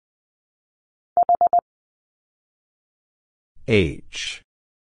H.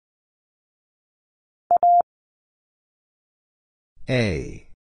 A.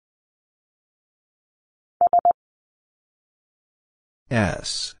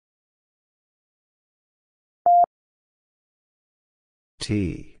 S.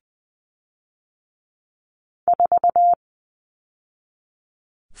 T.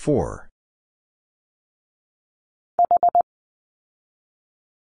 4.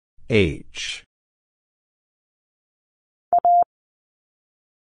 H.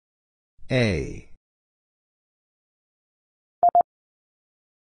 A.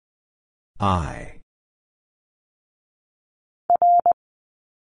 I.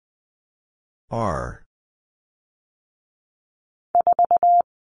 R.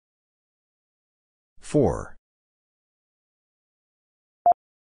 4.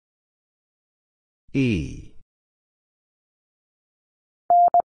 E.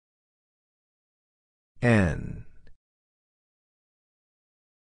 N.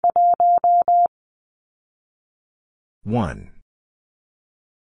 One.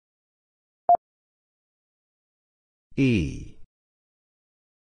 E.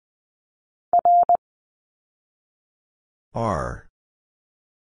 R.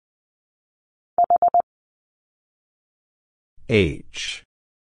 H.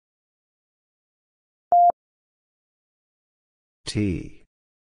 T.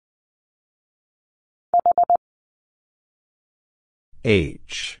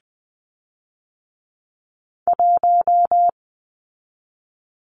 H.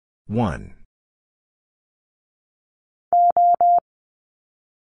 One.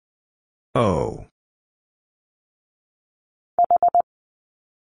 O.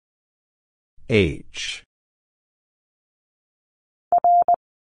 H.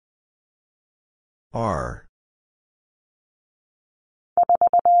 R.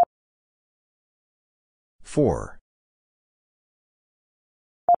 4.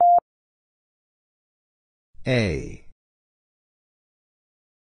 A.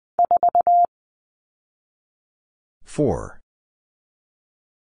 4.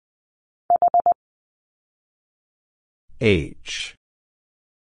 H.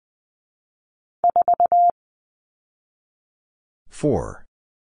 4.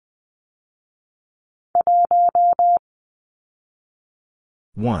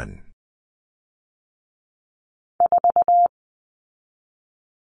 One.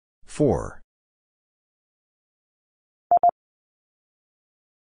 4.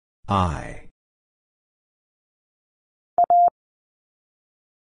 I.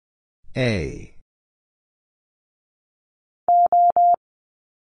 A.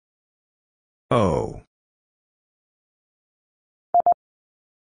 O.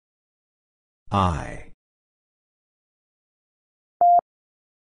 I.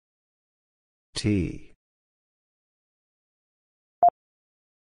 T.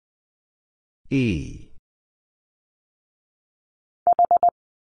 E.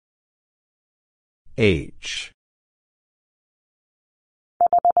 H.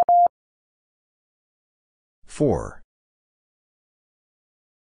 4.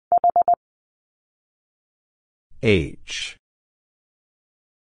 H.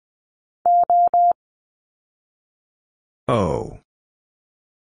 O.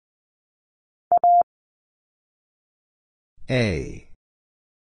 A.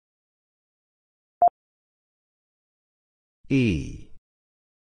 E.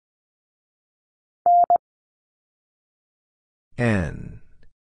 N.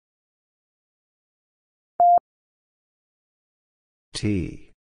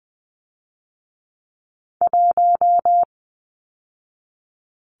 T.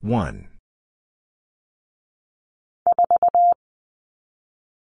 One.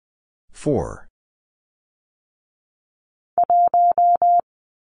 Four.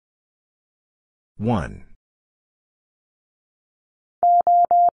 One.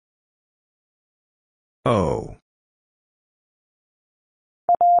 O.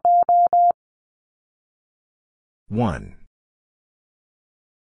 One.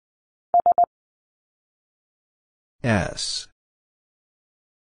 S.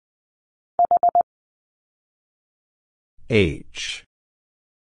 H.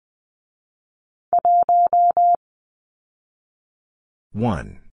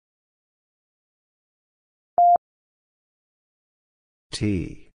 One.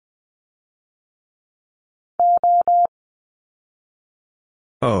 T.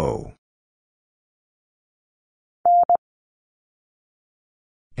 O.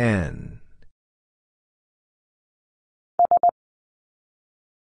 N.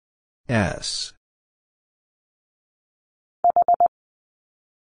 S.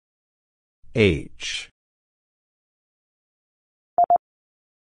 H.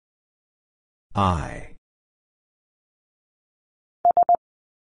 I.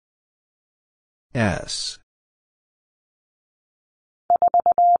 S.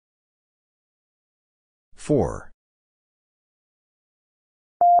 4.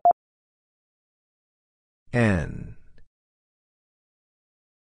 N.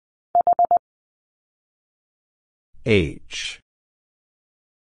 H.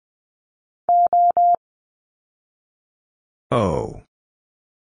 O.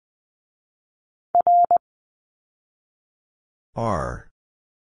 R.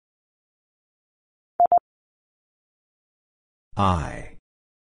 I.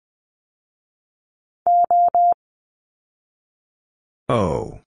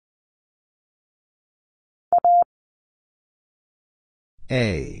 O.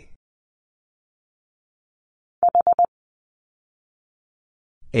 A.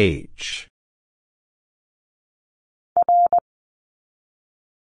 H.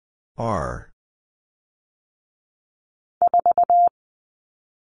 R.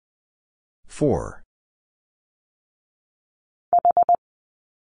 4.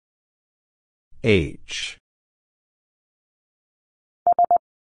 H.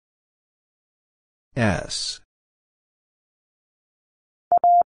 S.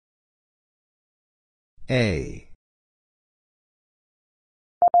 A.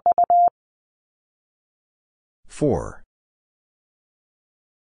 4.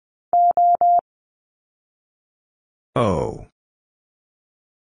 O.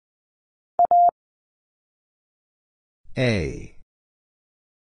 A.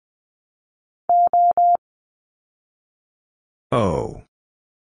 O.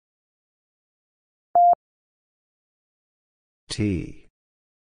 T.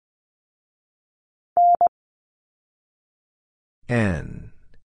 N.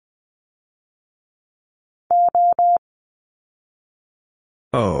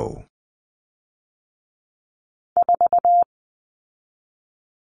 O.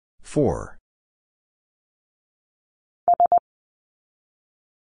 4.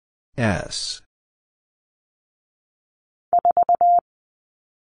 S.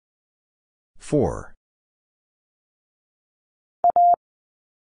 4.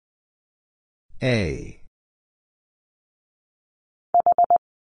 A.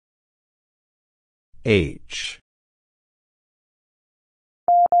 H.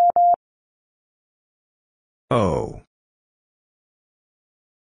 O.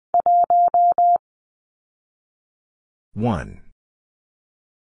 One.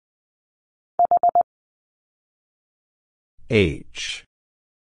 H.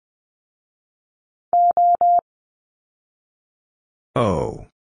 O.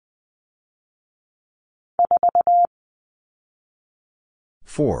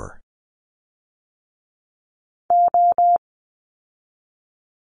 4.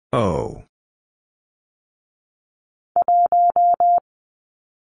 O.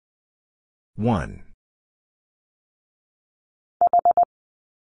 One.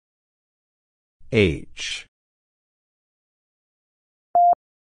 H.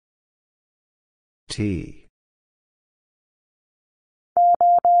 T.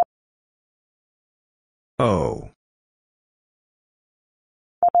 O.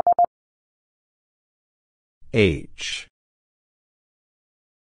 H.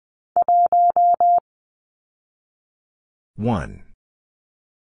 One.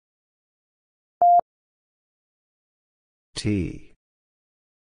 T.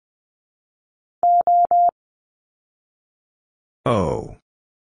 O.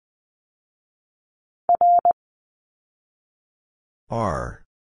 R.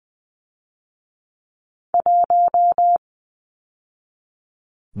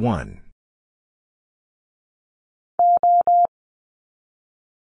 One.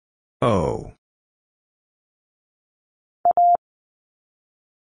 O.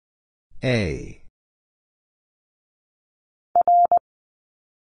 A.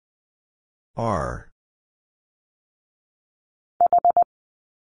 R.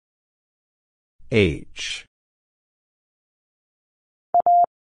 H.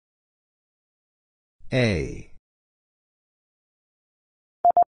 A.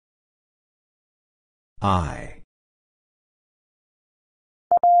 I.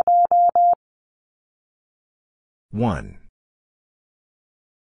 One.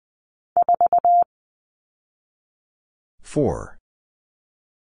 Four.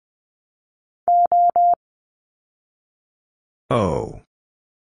 O.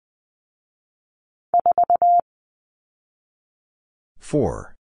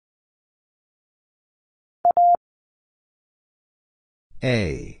 4.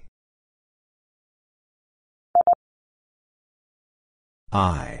 A.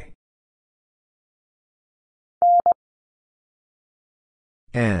 I.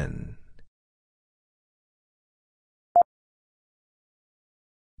 N.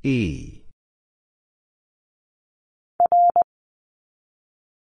 E.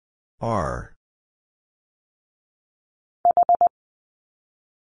 R.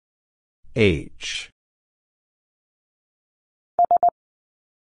 H.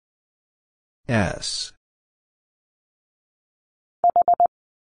 S.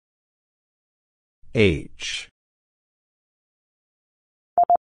 H.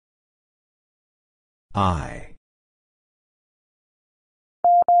 I.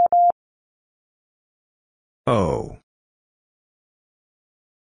 O.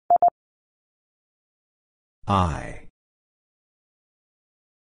 I.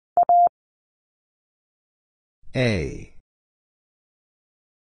 A.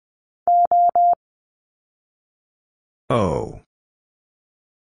 O.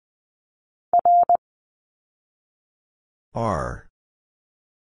 R.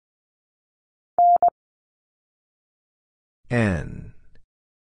 N.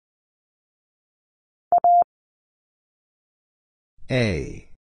 A.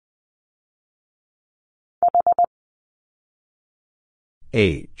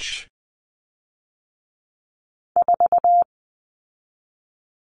 H.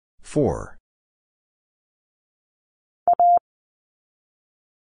 4.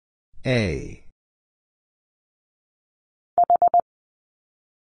 A.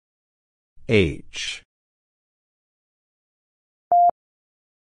 H.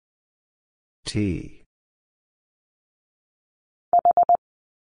 T.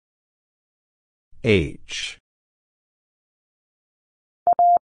 H.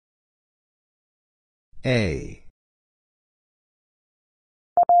 A.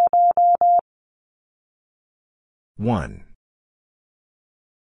 One.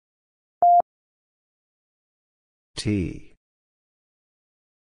 T.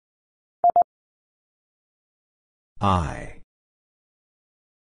 I.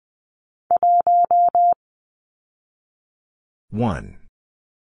 One.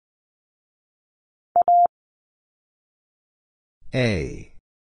 A.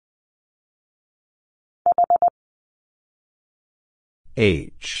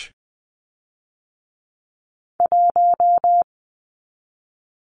 H.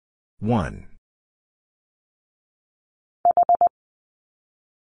 One.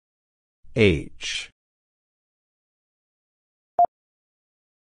 H.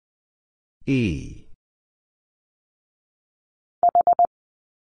 E.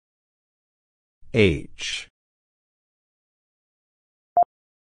 H.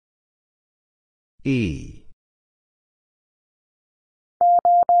 E.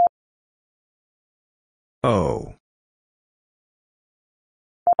 O.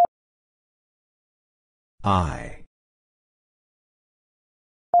 I.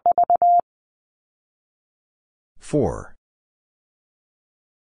 4.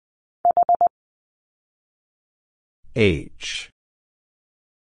 H.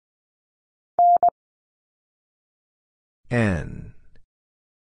 N.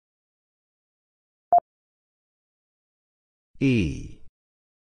 E.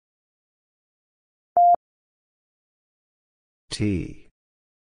 T.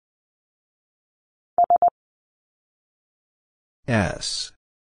 S.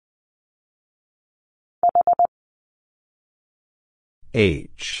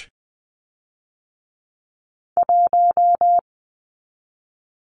 H.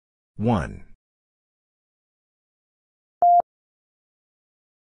 One.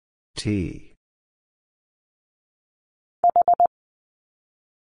 T.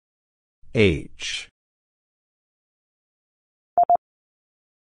 H.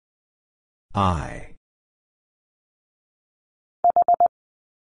 I.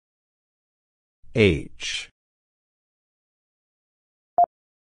 H.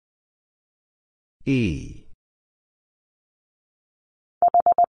 E.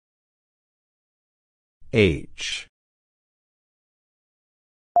 H.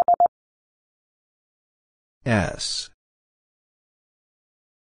 S.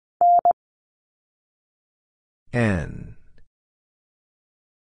 N.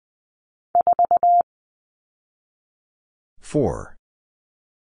 Four.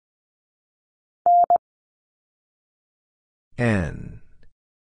 N.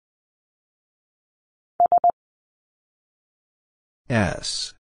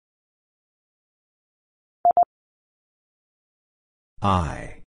 S.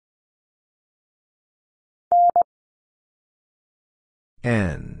 I.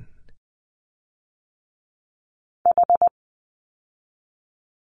 N.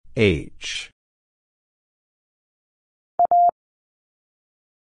 H.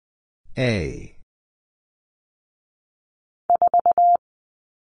 A.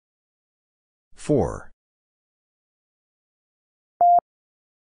 4.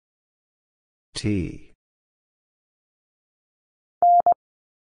 T.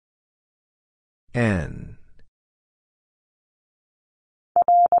 N.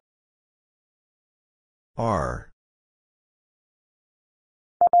 R.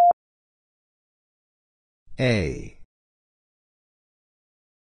 A.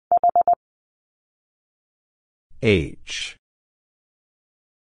 H.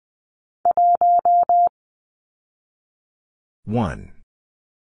 One.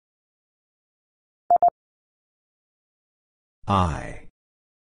 I.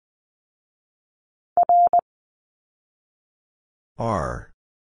 R.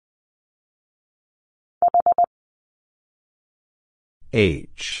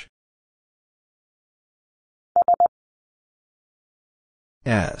 H.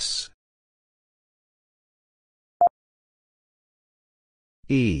 S.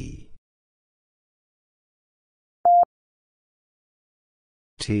 E.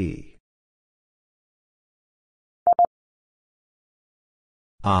 T.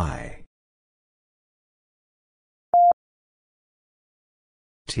 I.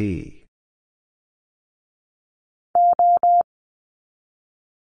 T.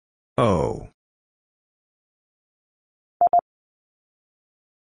 O.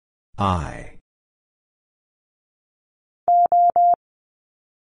 I.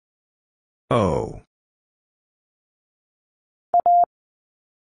 O.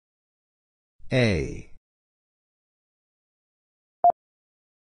 A.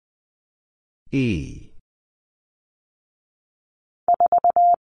 E.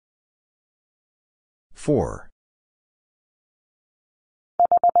 Four.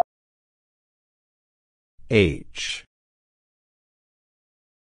 H.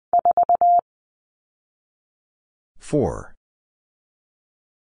 4.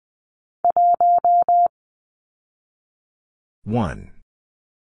 One.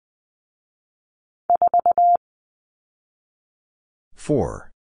 4.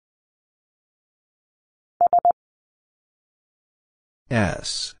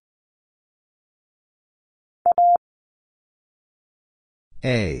 S.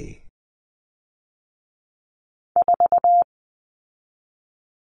 A.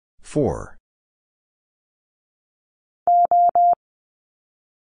 4.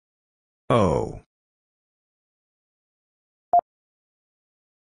 O.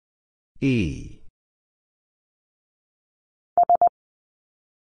 E.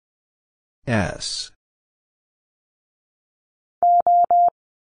 S.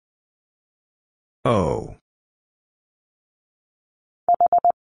 O.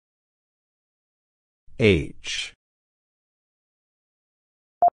 H.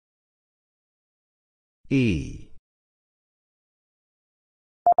 E.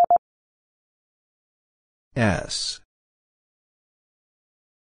 S.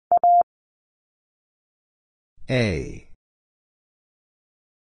 A.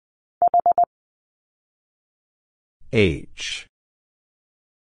 H.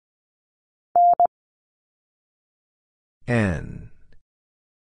 N.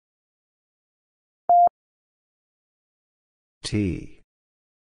 T.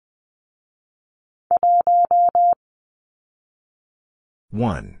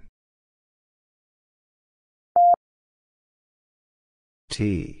 One.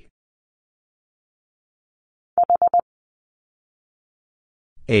 T.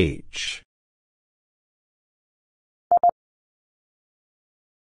 H.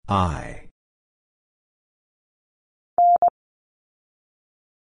 I.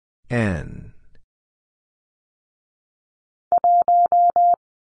 N.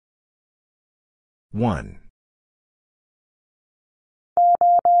 One.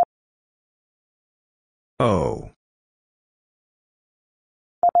 O.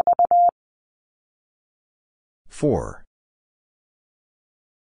 Four.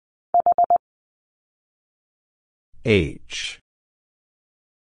 H.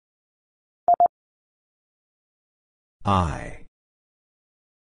 I.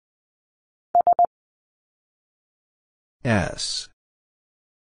 S.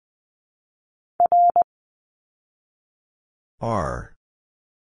 R.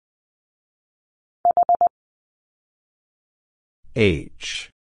 H.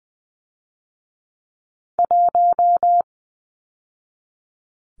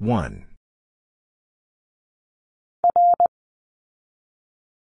 One.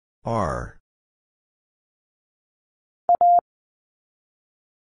 R.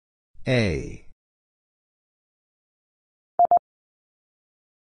 A.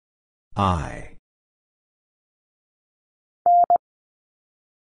 I.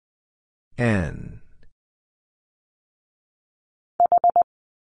 N.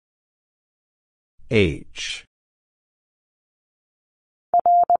 H.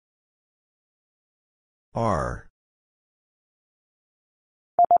 R.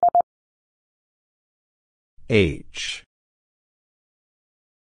 H.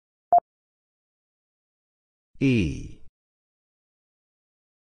 E.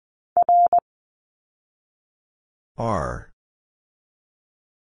 R.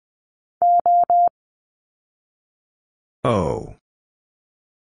 O.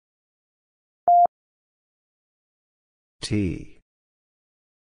 T.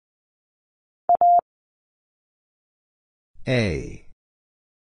 A.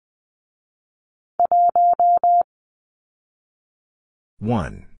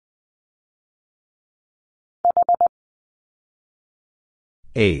 One.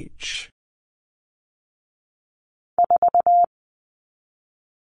 H.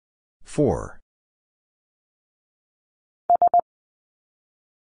 Four.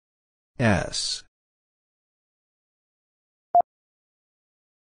 S.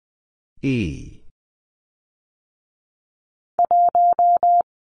 E.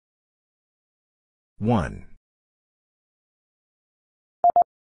 One.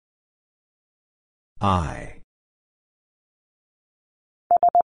 I.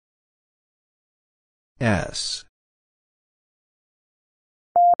 S.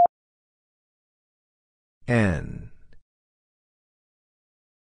 N.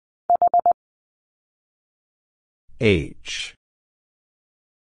 H.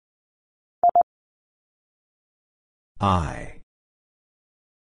 I.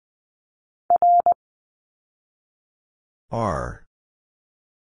 R.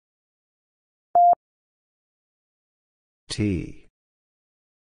 T.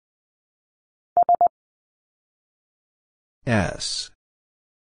 S.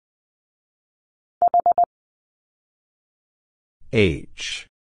 H.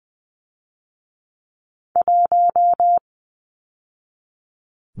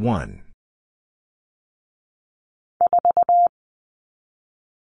 One.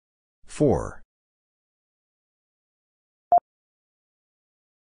 Four.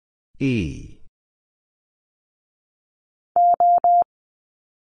 E.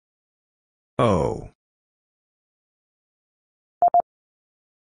 O.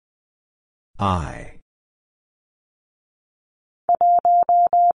 I.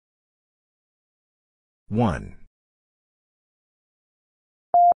 One.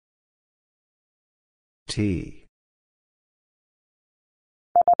 T.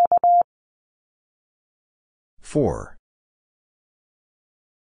 Four.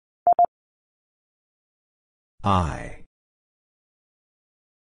 I.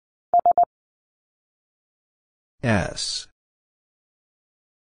 S.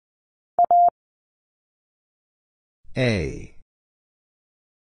 A.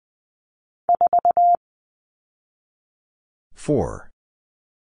 Four.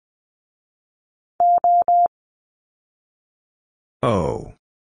 O.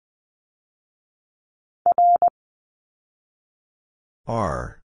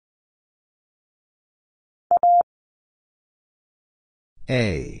 R.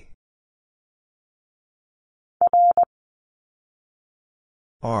 A.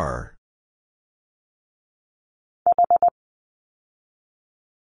 R.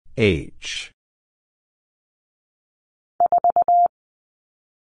 H.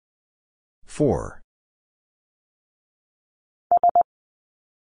 Four.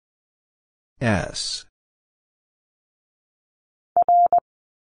 S.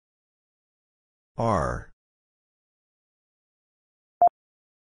 R.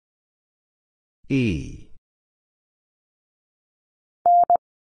 E.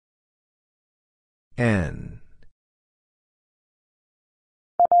 N.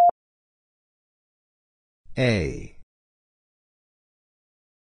 A.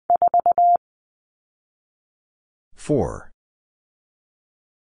 Four.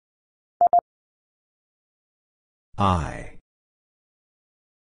 I.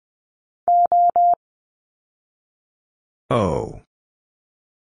 O.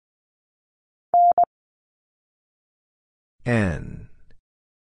 N.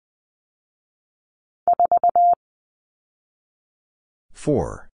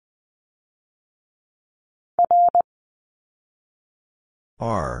 Four.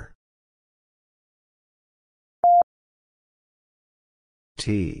 R.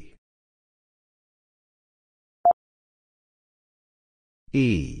 T.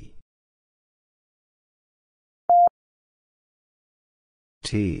 E.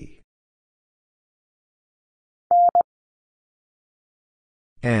 T.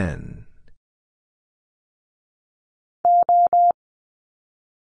 N.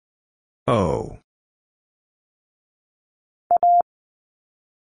 O.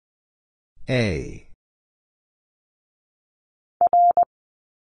 A.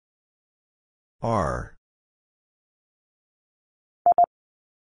 R.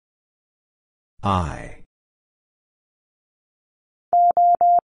 I.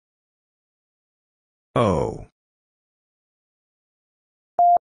 O.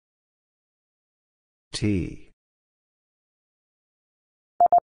 T.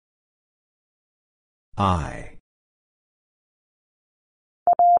 I.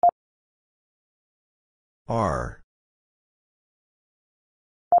 R.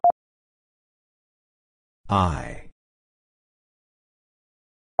 I.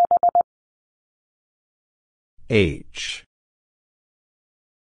 H.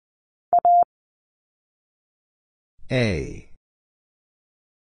 A.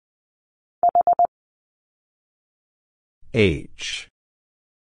 H.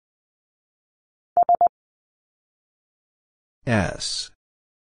 S.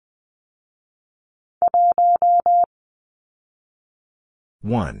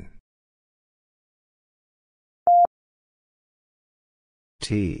 One.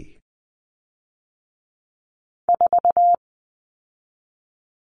 T.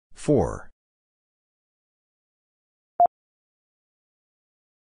 Four.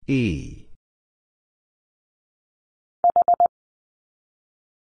 E.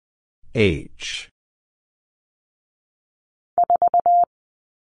 H.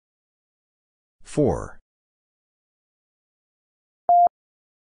 Four.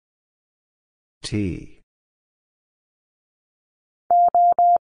 T.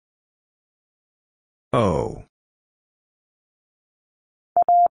 O.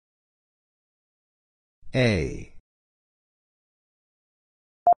 A.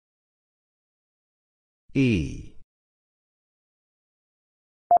 E.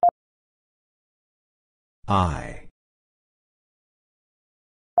 I.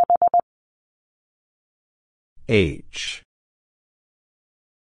 H.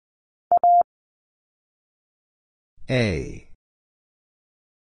 A.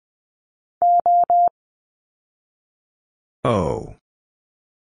 O.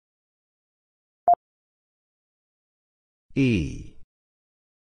 E.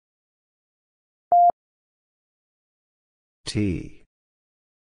 T.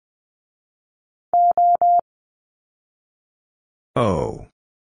 O.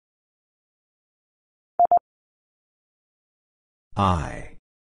 I.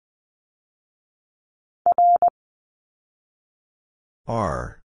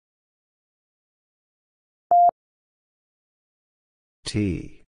 R.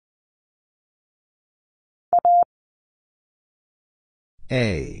 T.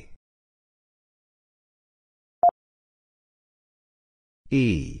 A.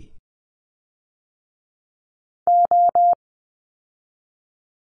 E.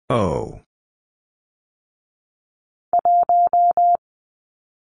 O.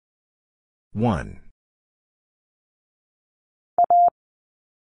 One.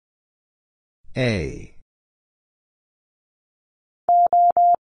 A.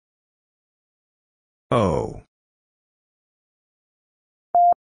 O.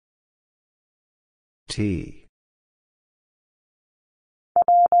 T.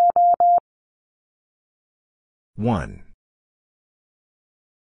 One.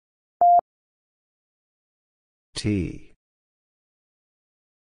 T.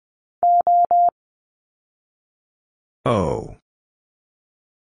 O.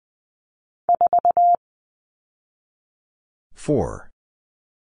 Four.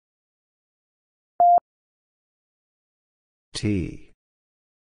 T.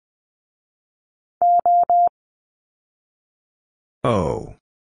 O.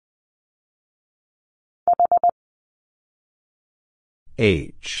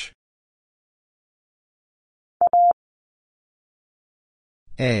 H.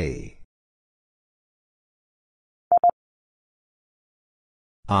 A.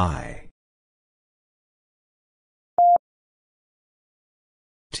 I.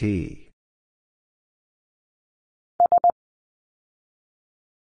 T.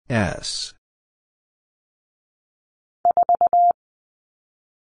 S.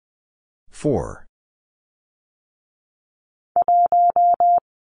 Four.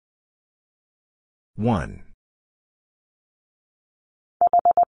 One.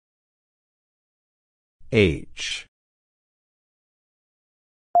 H.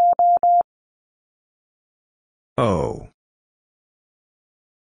 O.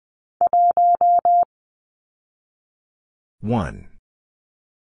 One.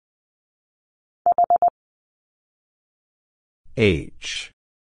 H.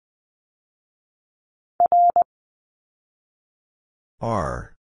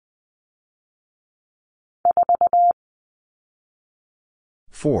 R.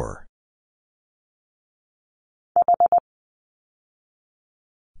 4.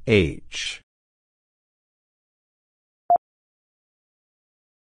 H.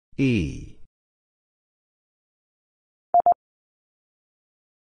 E.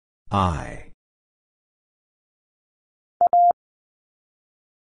 I.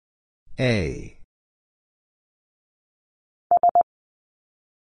 A.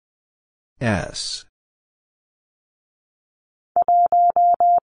 S.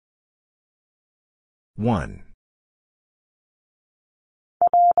 One.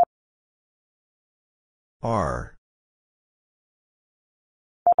 R.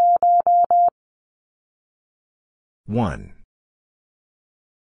 One.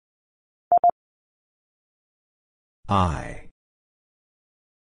 I.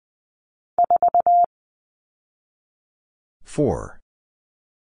 4.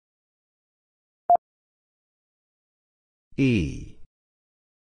 E.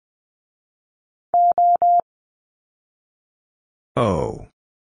 O.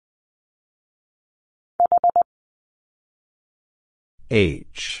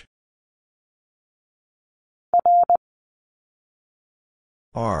 H.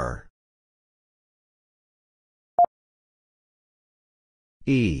 R.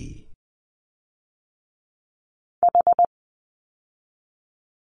 E.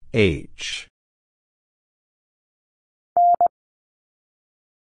 H.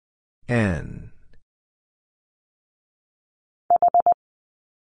 N.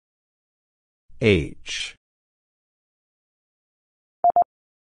 H.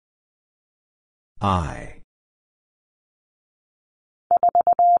 I.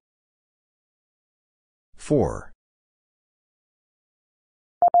 4.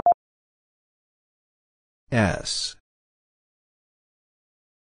 S.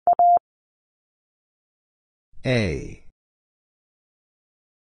 A.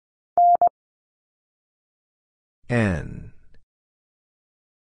 N.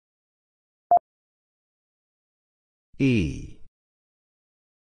 E.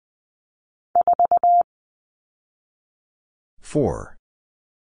 Four.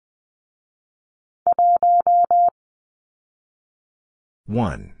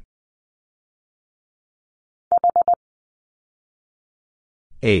 One.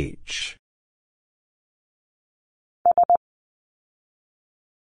 H.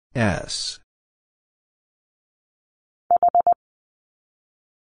 S.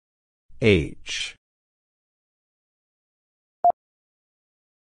 H.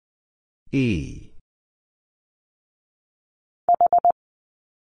 E.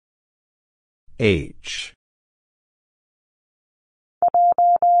 H.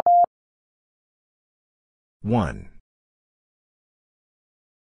 One.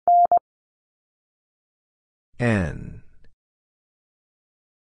 N.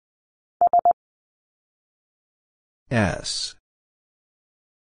 S.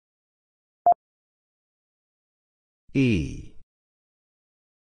 E.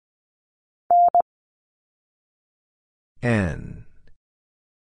 N.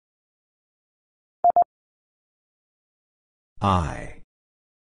 I.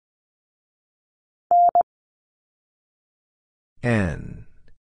 N.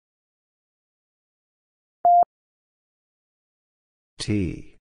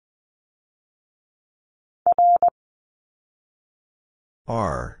 T.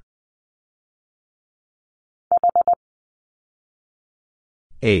 R.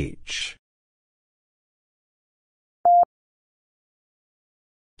 H.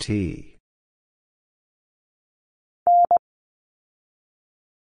 T.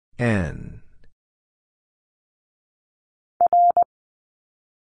 N.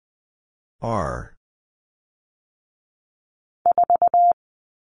 R.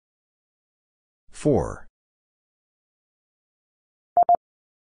 4.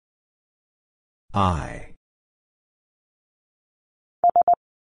 I.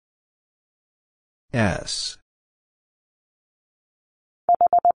 S.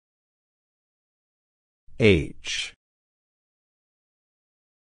 H.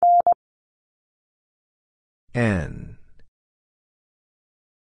 N.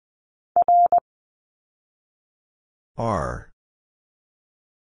 R.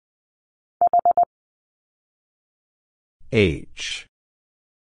 H.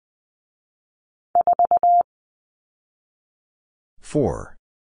 4.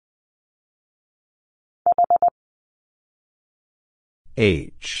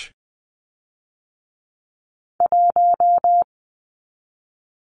 H.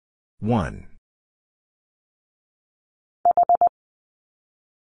 1.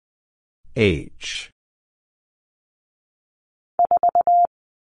 H.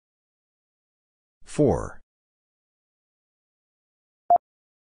 4.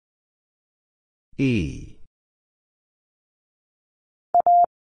 E.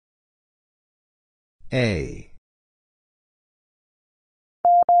 A.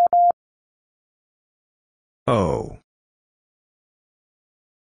 O.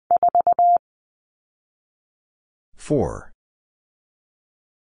 4.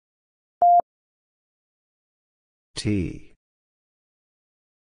 T.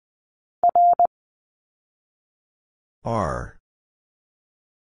 R.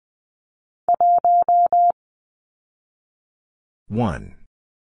 One.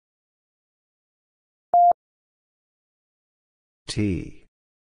 T.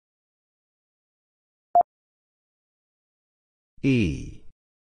 E.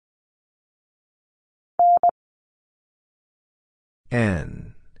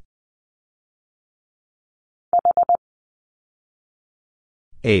 N.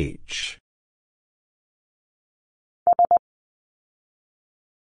 H.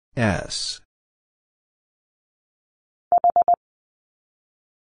 S.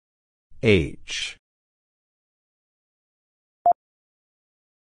 H.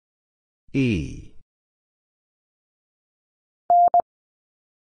 E.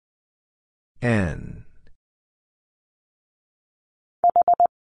 N.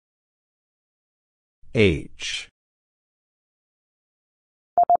 H.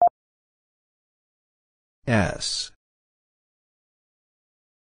 S.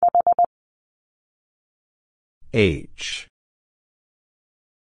 H.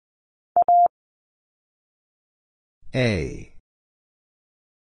 A.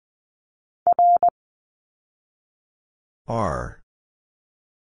 R.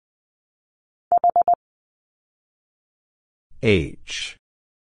 H.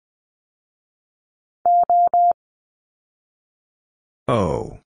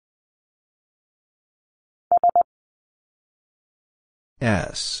 O.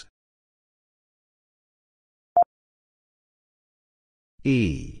 S.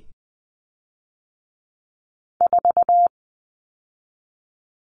 E.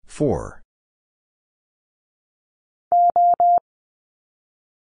 4.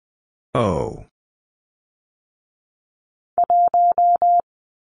 O.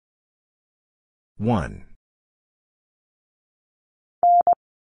 One.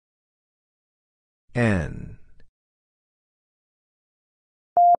 N.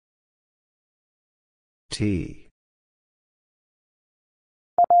 T.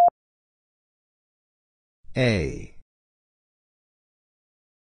 A.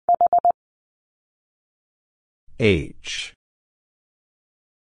 H.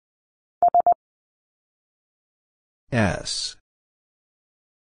 S.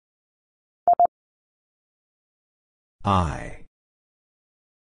 I.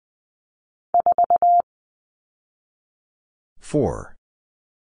 4.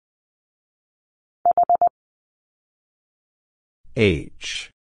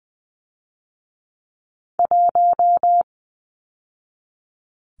 H.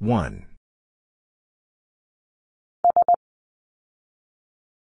 One.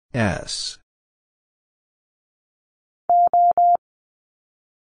 S.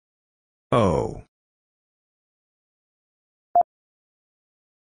 O.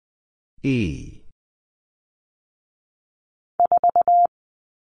 E.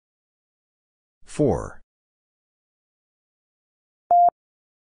 4.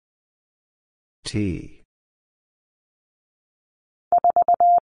 T.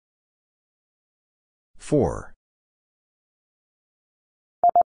 4.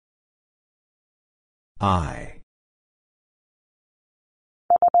 I.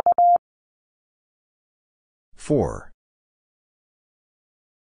 4.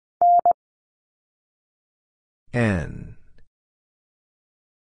 N.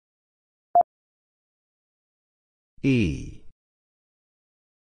 E.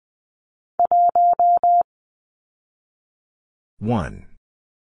 One.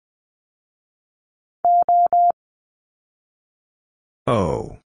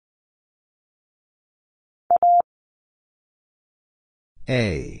 O.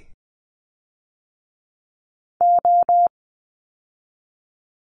 A.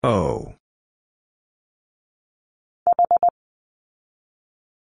 O.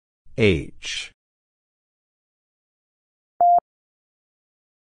 H.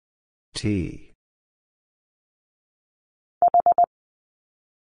 T.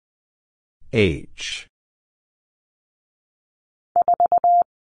 H.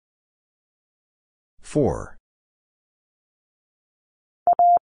 4.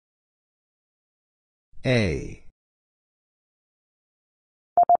 A.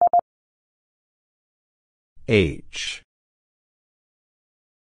 H.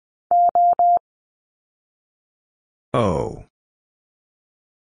 O.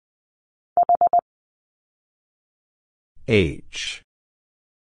 H.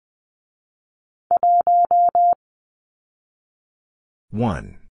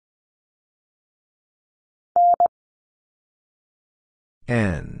 One.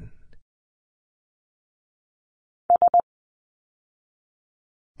 N.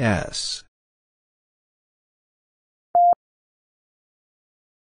 S.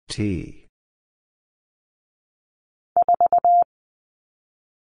 T.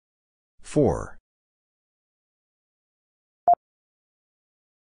 4.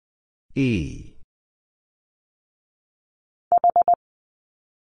 E.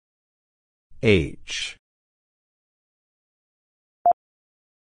 H.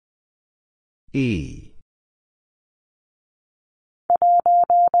 E.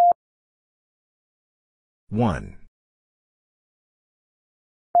 One.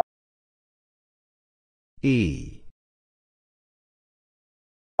 E.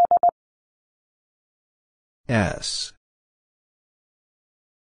 S.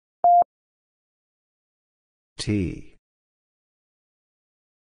 T.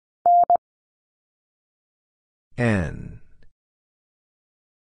 N.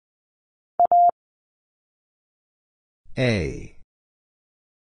 A.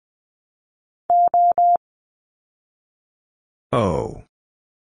 O.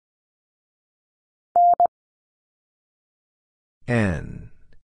 N.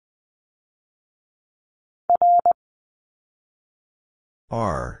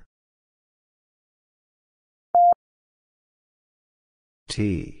 R.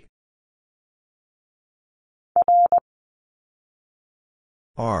 T.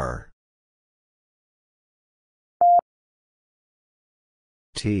 R.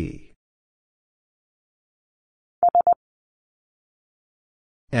 T.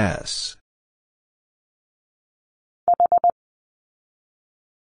 S.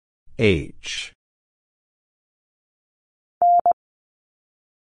 H.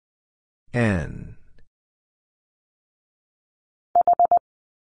 N.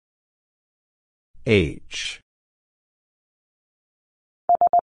 H.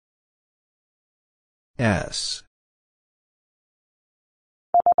 S.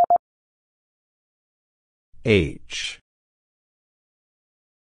 H.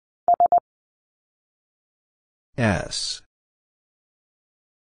 S.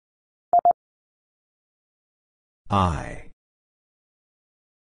 I.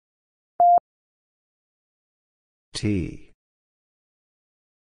 T.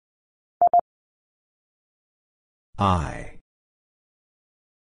 I.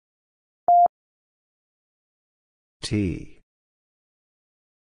 T.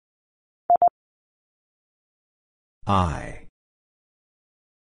 I.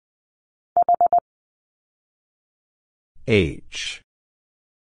 H.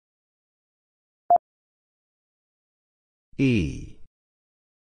 E.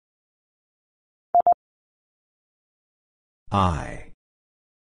 I.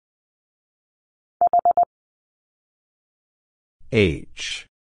 H.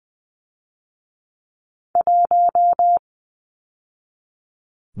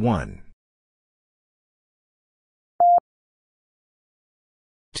 One.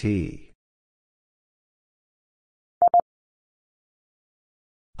 T.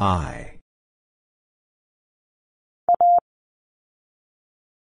 I.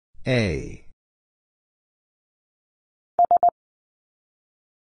 A.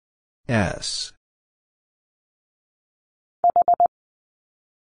 S.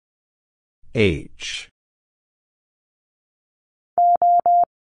 H.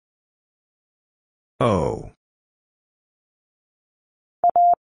 O.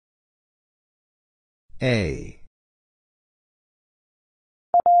 A.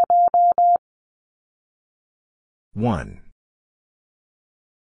 One.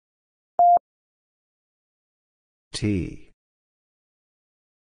 T.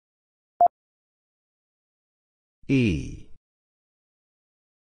 E.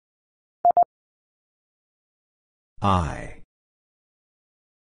 I.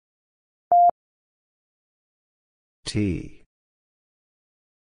 T.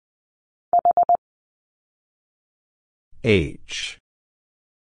 H.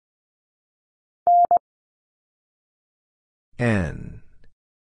 N.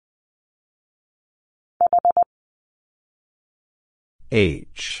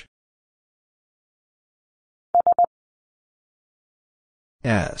 H.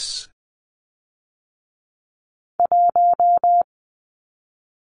 S.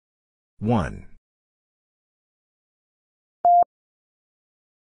 1.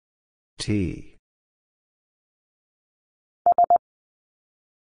 T.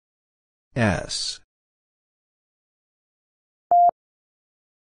 S.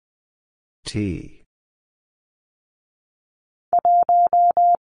 T.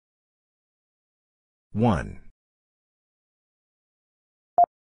 One.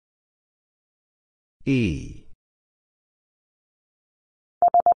 E.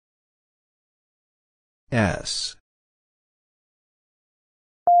 S.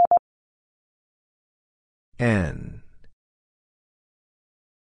 N.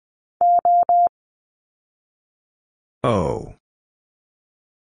 O.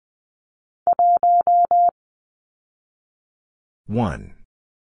 One.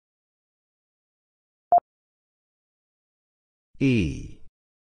 E.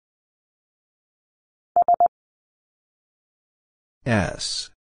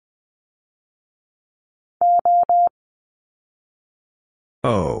 S.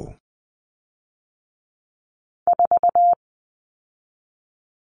 O.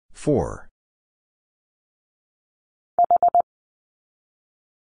 4.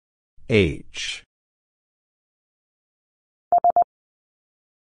 H.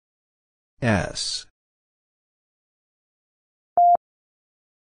 S.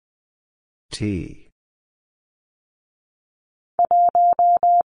 T.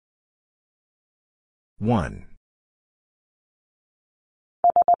 One.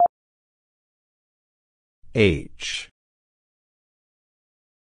 H.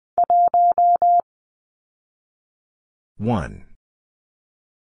 One.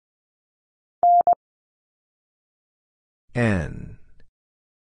 N.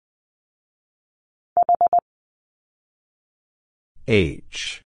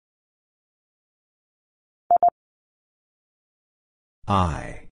 H.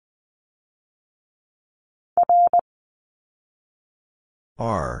 I.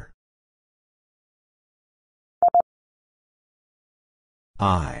 R.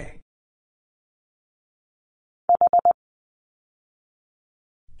 I.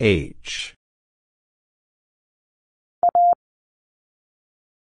 H.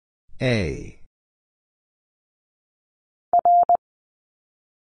 A.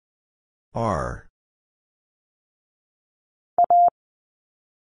 R.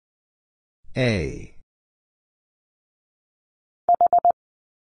 A.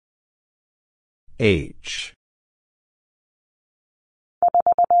 H.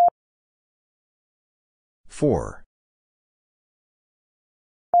 4.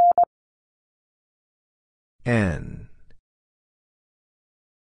 N.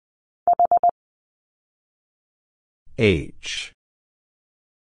 H.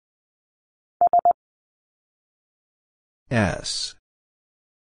 S.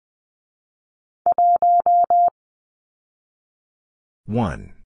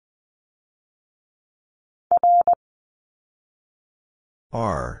 One.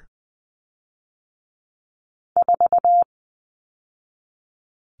 R.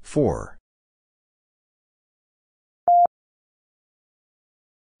 4.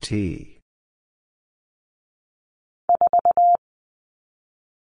 T.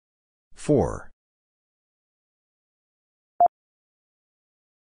 4.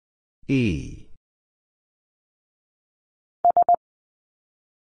 E.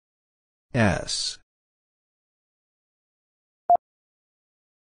 S.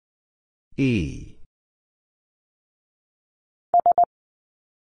 E.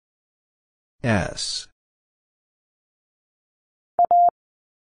 S.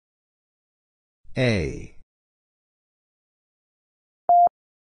 A.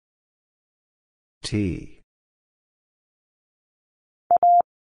 T.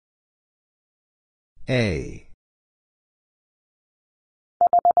 A.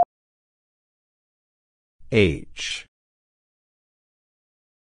 H.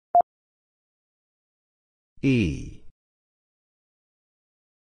 E.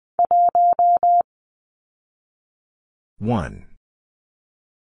 One.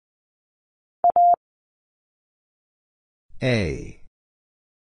 A.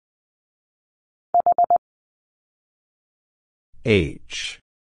 H.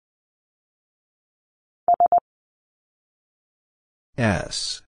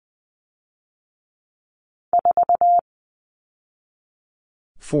 S.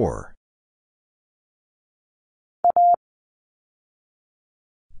 4.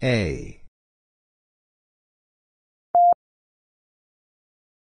 A.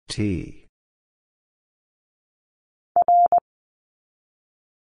 T.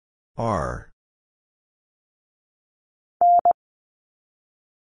 R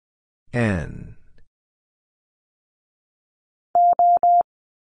N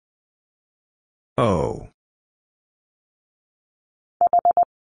O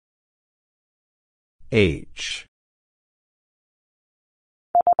H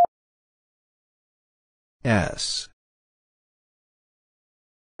S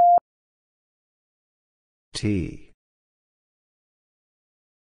T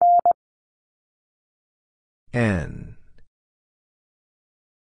N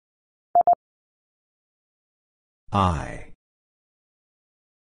I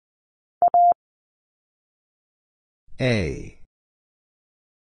A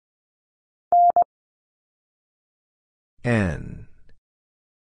N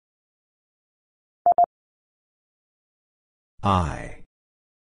I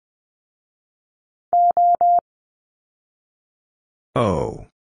O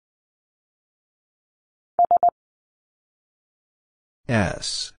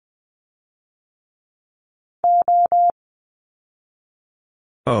S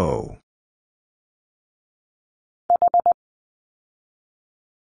O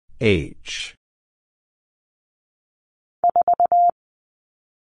H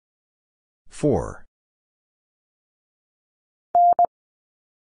 4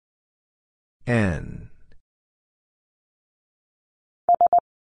 N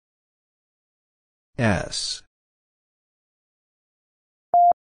S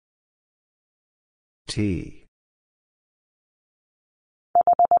T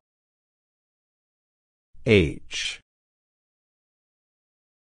H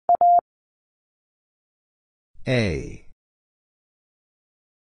A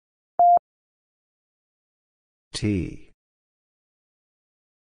T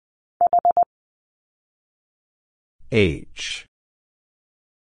H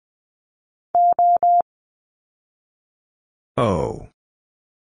O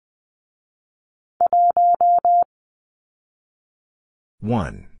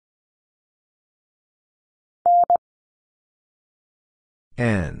 1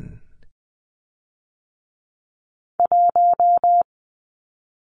 N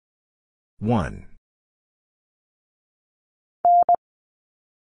 1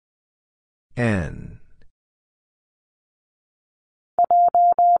 N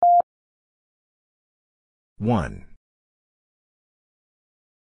one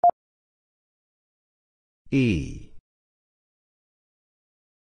E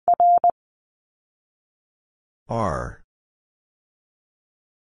R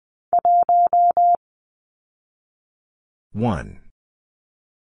 1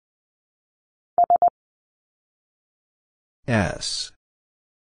 S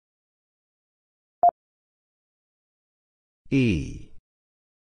E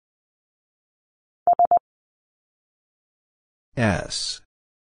S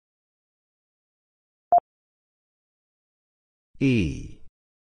E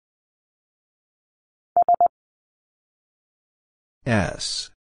S